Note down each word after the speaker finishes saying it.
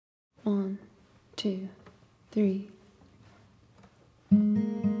1, 2, 3.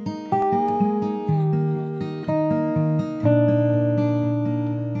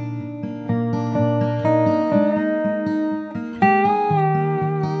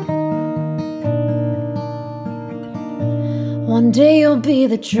 One day you'll be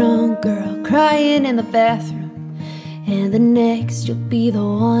the drunk girl crying in the bathroom, and the next you'll be the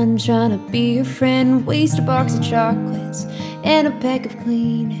one trying to be your friend. Waste a box of chocolates and a pack of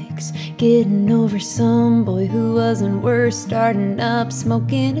Kleenex, getting over some boy who wasn't worth starting up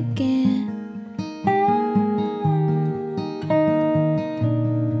smoking again.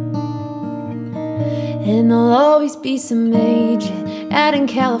 And there'll always be some agent out in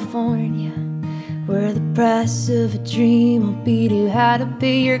California, where the price of a dream will be too high to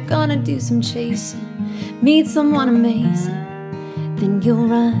pay. You're gonna do some chasing, meet someone amazing, then you'll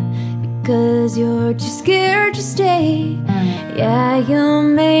run because you're too scared to stay. Yeah, you'll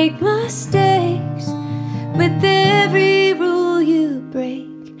make mistakes with every rule you break.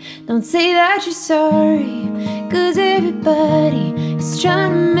 Don't say that you're sorry, cause everybody is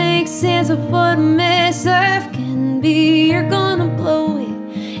trying to make sense of what a mess life can be. You're gonna blow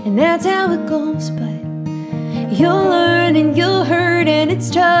it, and that's how it goes, but you'll learn and you'll hurt, and it's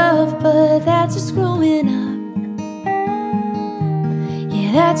tough, but that's just growing up.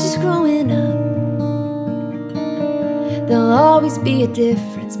 Yeah, that's just growing up. There'll always be a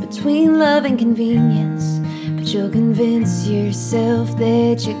difference between love and convenience, but you'll convince yourself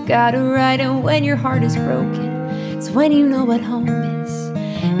that you got it right. And when your heart is broken, it's when you know what home is.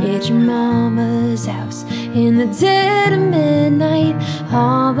 At your mama's house in the dead of midnight,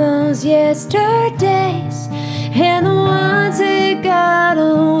 all those yesterdays and the ones that got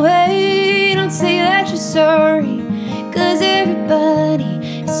away. Don't say that you're sorry, cause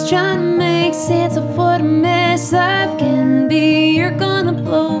everybody is trying to make sense of what a mess life can be. You're gonna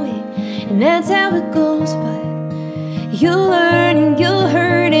blow it, and that's how it goes, but you'll learn and you'll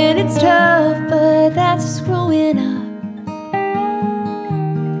hurt, and it's tough, but that's just growing up.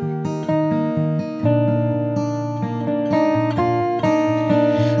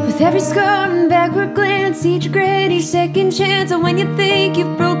 Every scar and backward glance, each regret, each second chance, and when you think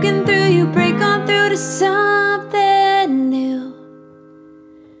you've broken through, you break on through to something new.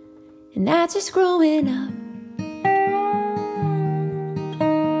 And that's just growing up.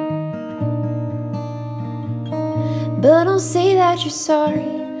 But don't say that you're sorry,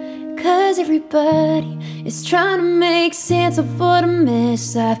 cause everybody is trying to make sense of what a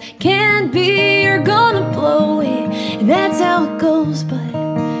mess life can be. You're gonna blow it, and that's how it goes, but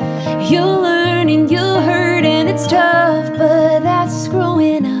you'll learn and you'll hurt, and it's tough, but that's just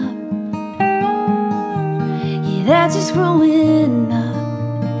growing up. Yeah, that's just growing up.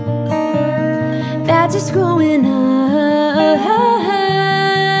 That's just growing up.